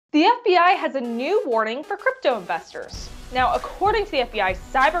The FBI has a new warning for crypto investors. Now, according to the FBI,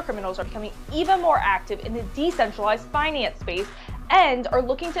 cybercriminals are becoming even more active in the decentralized finance space and are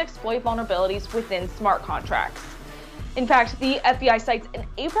looking to exploit vulnerabilities within smart contracts. In fact, the FBI cites an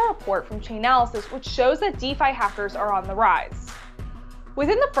April report from Chainalysis which shows that DeFi hackers are on the rise.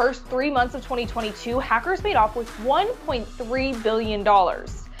 Within the first 3 months of 2022, hackers made off with $1.3 billion.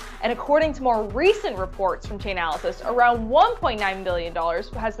 And according to more recent reports from Chainalysis, around $1.9 billion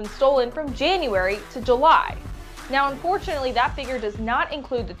has been stolen from January to July. Now, unfortunately, that figure does not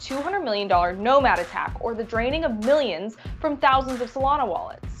include the $200 million Nomad attack or the draining of millions from thousands of Solana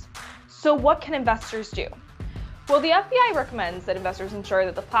wallets. So what can investors do? Well, the FBI recommends that investors ensure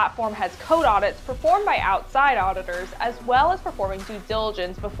that the platform has code audits performed by outside auditors, as well as performing due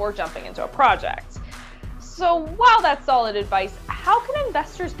diligence before jumping into a project. So while that's solid advice, how can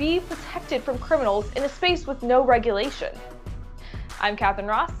investors be protected from criminals in a space with no regulation? I'm Catherine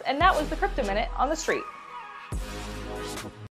Ross, and that was the Crypto Minute on The Street.